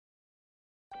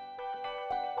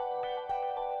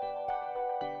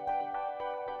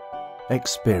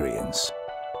Experience.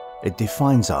 It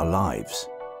defines our lives.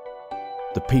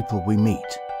 The people we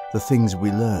meet, the things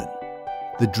we learn,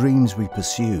 the dreams we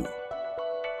pursue.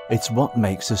 It's what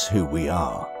makes us who we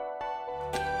are.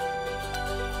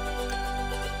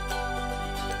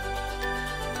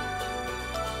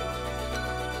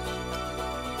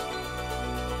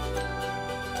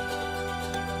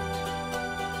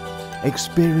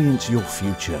 Experience your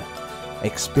future.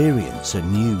 Experience a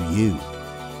new you.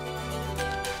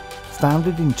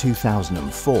 Founded in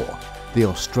 2004, the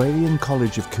Australian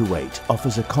College of Kuwait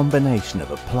offers a combination of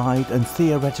applied and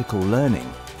theoretical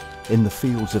learning in the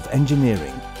fields of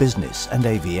engineering, business and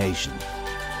aviation.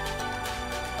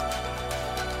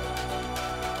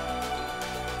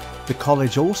 The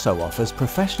college also offers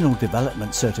professional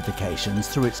development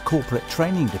certifications through its corporate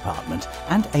training department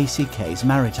and ACK's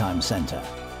Maritime Centre.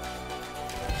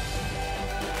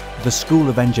 The School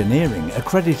of Engineering,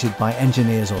 accredited by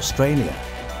Engineers Australia.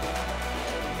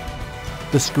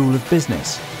 The School of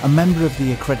Business, a member of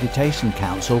the Accreditation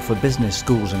Council for Business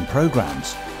Schools and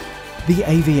Programmes. The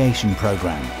Aviation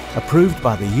Programme, approved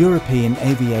by the European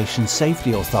Aviation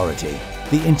Safety Authority,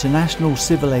 the International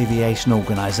Civil Aviation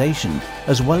Organisation,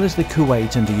 as well as the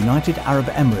Kuwait and the United Arab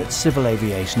Emirates Civil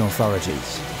Aviation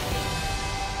Authorities.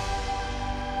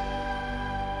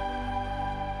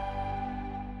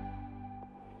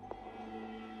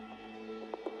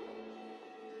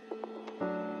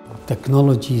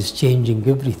 Technology is changing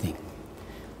everything,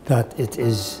 that it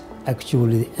is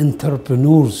actually the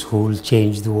entrepreneurs who will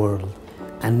change the world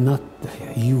and not the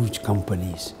huge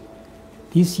companies.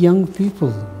 These young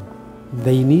people,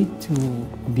 they need to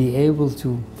be able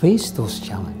to face those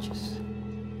challenges.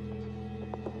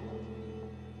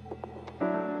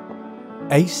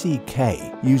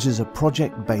 ACK uses a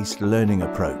project-based learning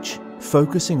approach,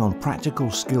 focusing on practical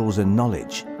skills and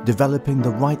knowledge, developing the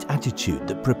right attitude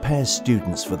that prepares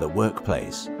students for the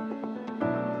workplace.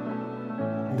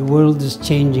 The world is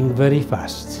changing very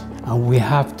fast, and we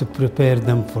have to prepare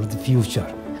them for the future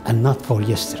and not for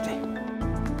yesterday.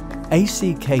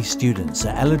 ACK students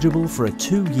are eligible for a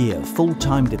 2-year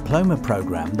full-time diploma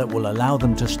program that will allow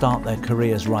them to start their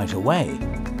careers right away,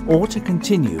 or to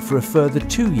continue for a further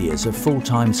 2 years of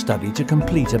full-time study to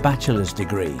complete a bachelor's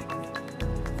degree.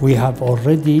 We have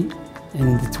already,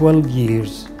 in the 12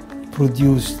 years,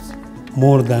 produced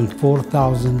more than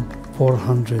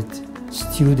 4,400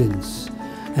 students,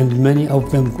 and many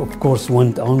of them, of course,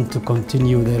 went on to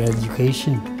continue their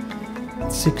education.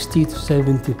 60 to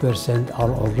 70%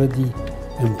 are already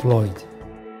employed.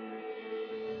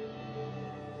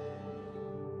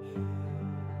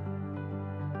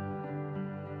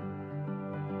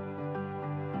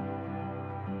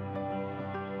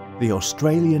 The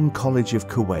Australian College of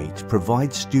Kuwait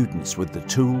provides students with the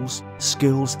tools,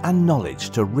 skills and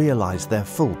knowledge to realise their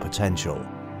full potential.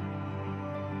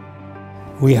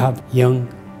 We have young,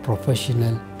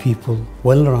 professional people,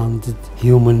 well-rounded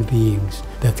human beings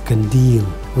that can deal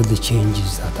with the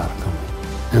changes that are coming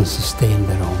and sustain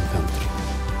their own country.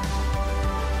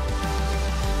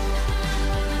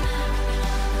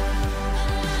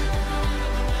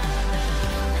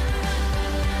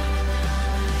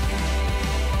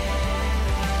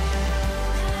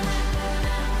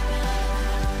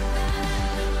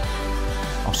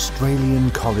 Australian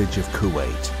College of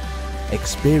Kuwait.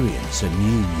 Experience a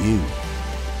new you.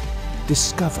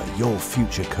 Discover your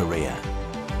future career.